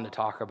still fun to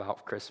talk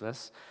about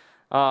Christmas.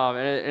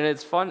 And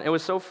it's fun. It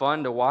was so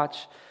fun to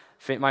watch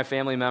my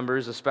family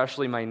members,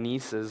 especially my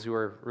nieces who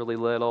are really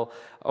little,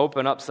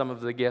 open up some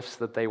of the gifts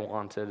that they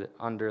wanted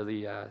under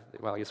the,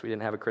 I guess we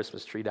didn't have a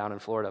Christmas tree down in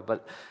Florida,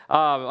 but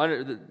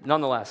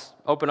nonetheless,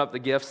 open up the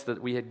gifts that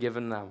we had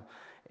given them.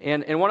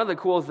 And one of the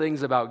cool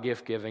things about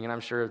gift giving, and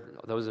I'm sure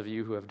those of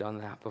you who have done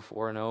that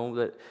before know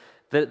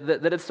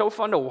that it's so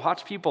fun to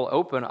watch people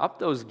open up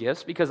those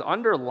gifts, because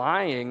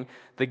underlying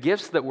the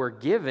gifts that we're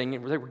giving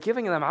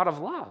them out of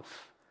love.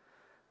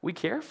 We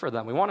care for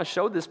them. We want to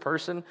show this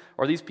person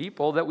or these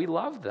people that we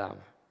love them.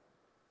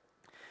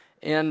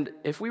 And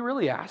if we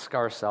really ask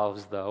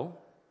ourselves, though,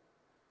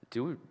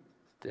 do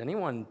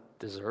anyone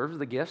deserve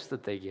the gifts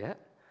that they get?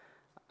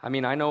 I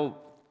mean, I know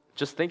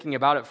just thinking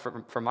about it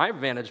from my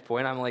vantage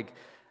point, I'm like,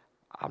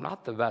 I'm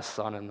not the best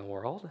son in the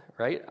world,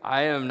 right?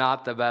 I am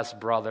not the best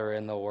brother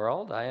in the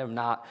world. I am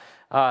not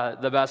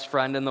the best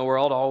friend in the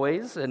world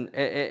always. And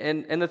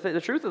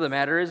the truth of the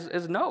matter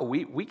is no,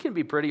 we can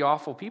be pretty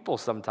awful people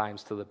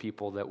sometimes to the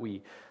people that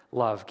we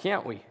love,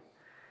 can't we?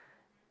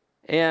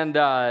 And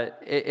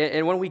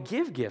when we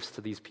give gifts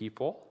to these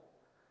people,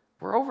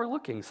 we're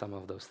overlooking some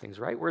of those things,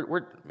 right?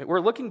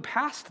 We're looking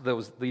past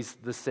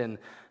the sin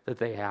that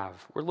they have.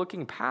 We're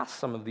looking past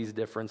some of these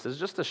differences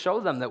just to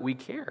show them that we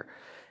care.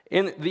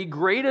 In the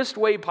greatest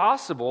way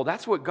possible,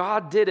 that's what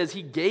God did as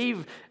he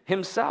gave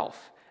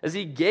himself, as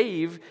he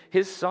gave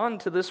his son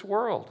to this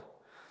world.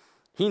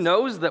 He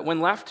knows that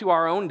when left to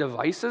our own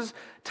devices,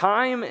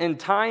 time and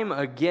time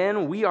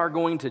again, we are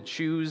going to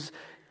choose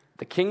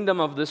the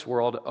kingdom of this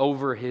world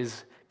over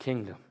his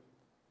kingdom.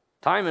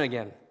 Time and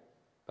again,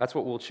 that's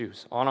what we'll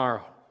choose on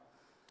our own.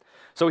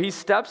 So he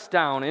steps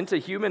down into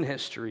human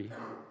history.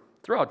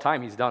 Throughout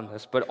time he's done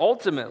this, but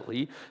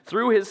ultimately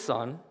through his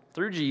son,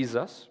 through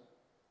Jesus,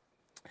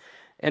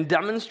 and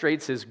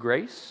demonstrates his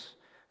grace,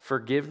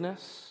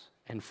 forgiveness,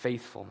 and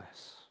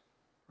faithfulness,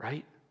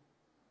 right?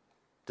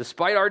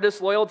 Despite our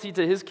disloyalty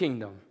to his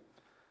kingdom,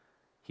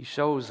 he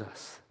shows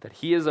us that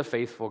he is a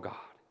faithful God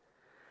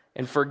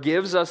and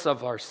forgives us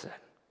of our sin.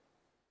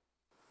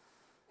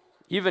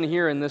 Even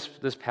here in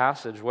this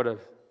passage, what a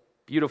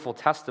beautiful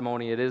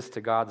testimony it is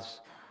to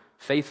God's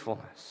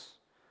faithfulness.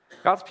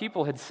 God's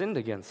people had sinned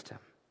against him.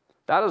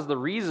 That is the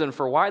reason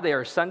for why they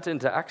are sent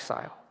into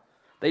exile.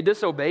 They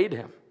disobeyed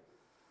him.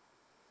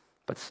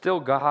 But still,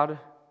 God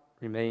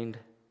remained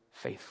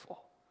faithful.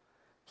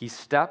 He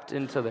stepped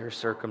into their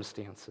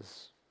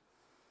circumstances.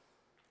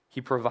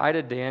 He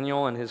provided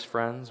Daniel and his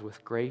friends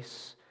with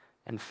grace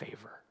and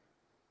favor.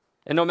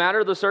 And no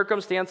matter the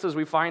circumstances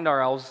we find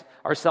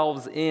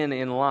ourselves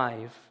in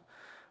life,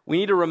 we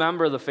need to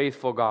remember the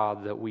faithful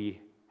God that we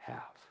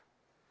have.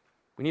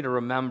 We need to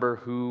remember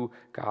who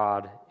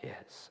God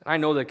is. And I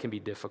know that can be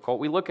difficult.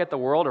 We look at the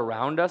world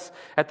around us,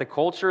 at the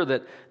culture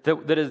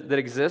that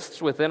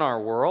exists within our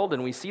world,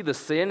 and we see the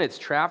sin it's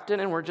trapped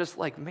in, and we're just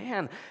like,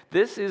 man,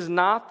 this is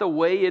not the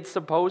way it's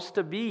supposed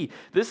to be.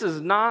 This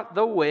is not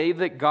the way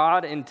that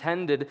God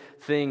intended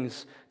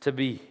things to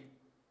be.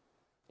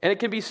 And it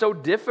can be so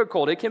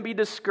difficult. It can be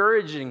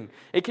discouraging.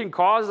 It can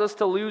cause us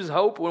to lose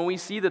hope when we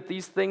see that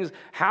these things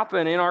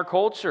happen in our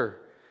culture.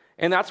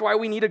 And that's why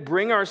we need to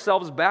bring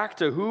ourselves back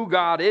to who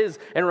God is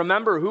and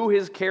remember who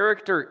his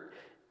character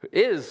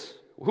is,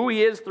 who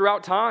he is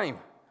throughout time.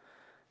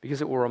 Because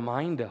it will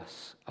remind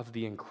us of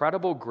the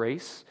incredible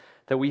grace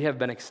that we have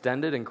been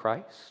extended in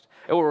Christ.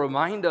 It will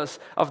remind us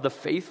of the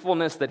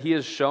faithfulness that he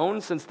has shown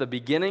since the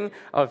beginning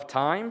of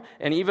time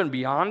and even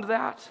beyond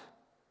that.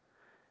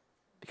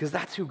 Because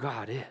that's who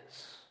God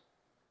is.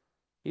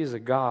 He is a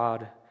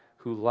God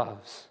who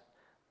loves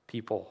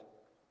people,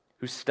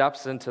 who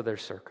steps into their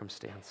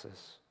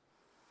circumstances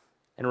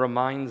and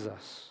reminds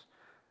us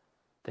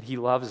that he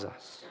loves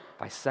us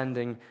by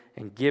sending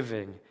and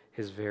giving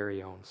his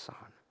very own Son.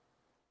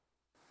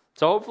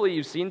 So hopefully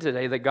you've seen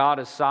today that God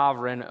is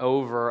sovereign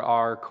over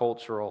our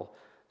cultural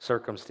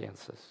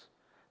circumstances.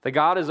 That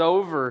God is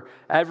over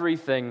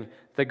everything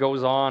that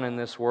goes on in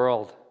this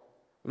world.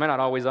 We might not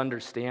always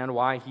understand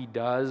why he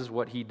does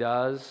what he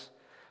does,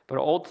 but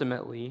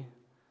ultimately,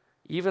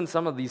 even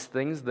some of these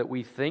things that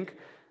we think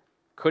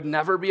could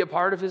never be a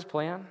part of his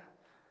plan,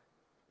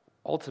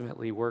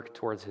 ultimately work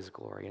towards his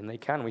glory. And they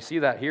can. We see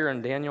that here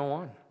in Daniel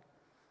 1.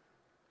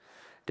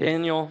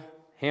 Daniel,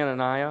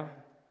 Hananiah,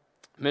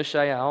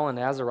 Mishael, and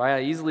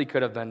Azariah easily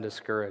could have been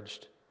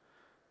discouraged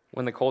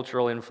when the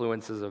cultural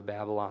influences of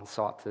Babylon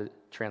sought to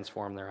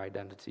transform their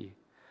identity.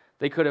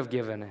 They could have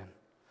given in,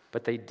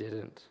 but they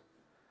didn't.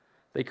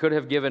 They could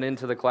have given in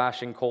to the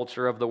clashing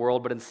culture of the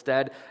world, but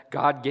instead,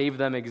 God gave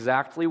them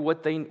exactly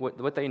what they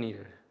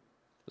needed.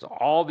 It was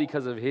all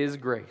because of his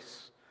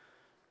grace.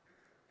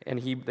 And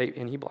he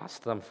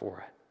blessed them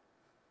for it,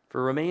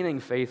 for remaining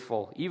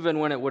faithful, even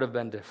when it would have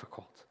been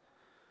difficult.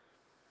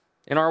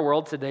 In our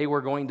world today,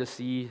 we're going to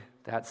see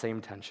that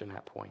same tension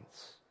at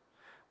points,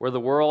 where the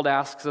world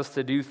asks us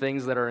to do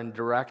things that are in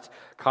direct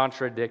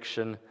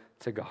contradiction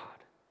to God.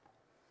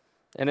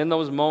 And in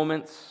those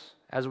moments,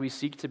 as we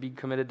seek to be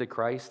committed to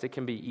Christ, it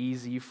can be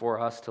easy for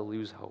us to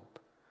lose hope.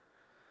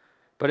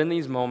 But in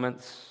these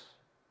moments,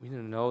 we need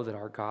to know that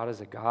our God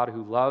is a God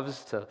who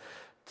loves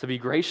to be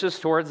gracious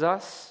towards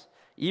us,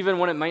 even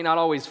when it might not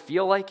always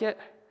feel like it.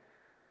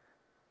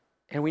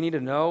 And we need to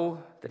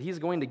know that he's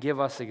going to give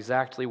us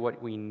exactly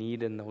what we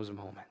need in those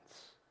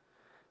moments,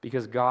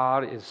 because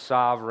God is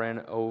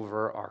sovereign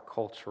over our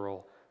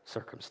cultural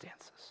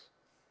circumstances.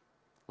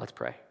 Let's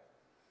pray.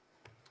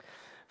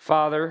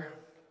 Father,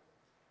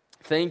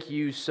 thank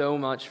you so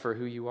much for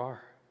who you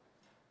are.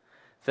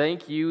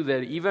 Thank you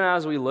that even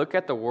as we look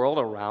at the world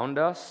around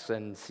us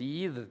and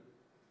see that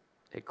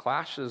it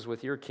clashes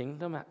with your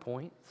kingdom at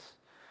points,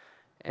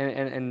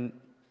 and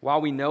while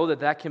we know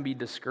that that can be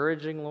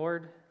discouraging,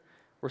 Lord,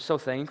 we're so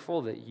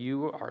thankful that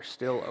you are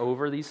still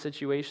over these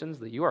situations,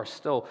 that you are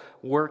still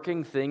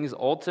working things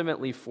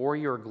ultimately for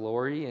your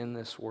glory in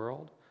this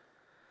world.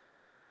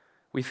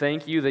 We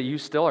thank you that you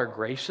still are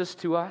gracious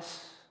to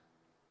us,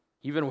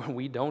 even when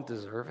we don't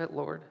deserve it,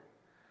 Lord.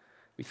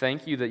 We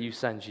thank you that you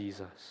sent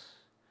Jesus,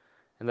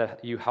 and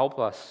that you help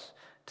us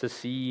to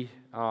see,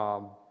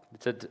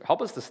 to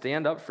help us to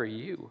stand up for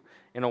you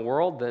in a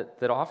world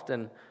that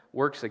often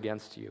works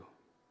against you.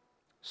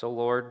 So,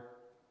 Lord,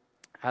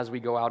 as we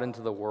go out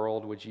into the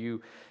world, would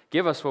you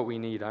give us what we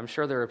need? I'm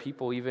sure there are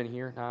people even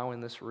here now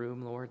in this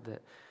room, Lord,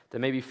 that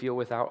maybe feel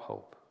without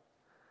hope.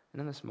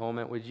 And in this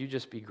moment, would you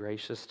just be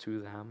gracious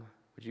to them?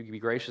 Would you be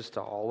gracious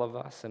to all of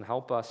us and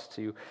help us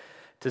to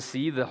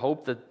see the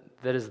hope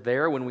that is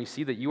there when we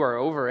see that you are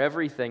over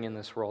everything in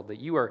this world, that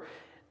you are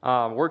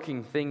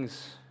working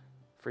things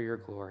for your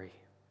glory.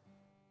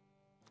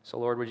 So,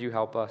 Lord, would you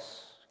help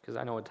us? Because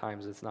I know at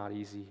times it's not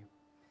easy.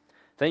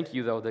 Thank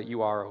you, though, that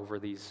you are over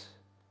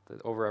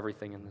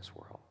everything in this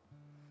world.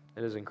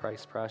 It is in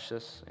Christ's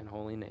precious and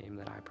holy name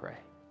that I pray.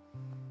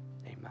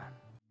 Amen.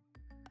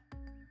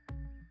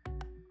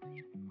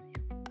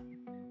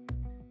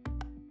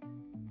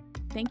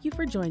 Thank you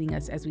for joining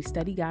us as we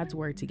study God's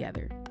Word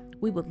together.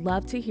 We would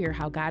love to hear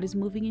how God is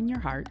moving in your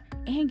heart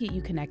and get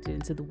you connected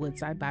into the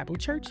Woodside Bible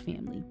Church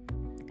family.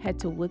 Head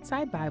to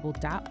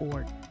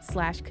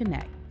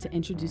woodsidebible.org/connect to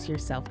introduce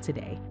yourself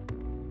today.